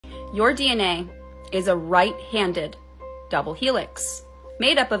Your DNA is a right-handed double helix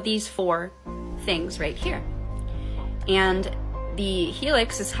made up of these four things right here. And the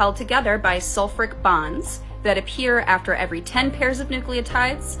helix is held together by sulfuric bonds that appear after every 10 pairs of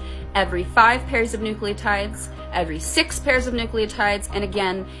nucleotides, every 5 pairs of nucleotides, every 6 pairs of nucleotides, and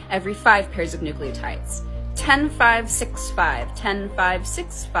again, every 5 pairs of nucleotides. 10-5-6-5,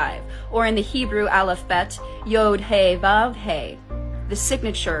 10-5-6-5, or in the Hebrew alphabet, Yod-He-Vav-He, the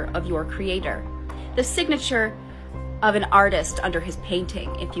signature of your creator, the signature of an artist under his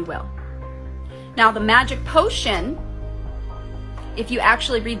painting, if you will. Now, the magic potion, if you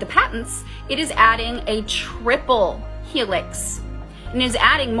actually read the patents, it is adding a triple helix, and is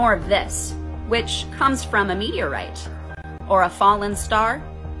adding more of this, which comes from a meteorite or a fallen star.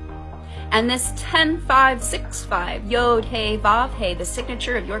 And this 10-5-6-5, Yod-He-Vav-He, the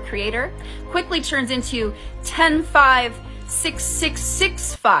signature of your creator, quickly turns into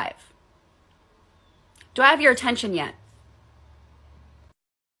 10-5-6-6-6-5. Do I have your attention yet?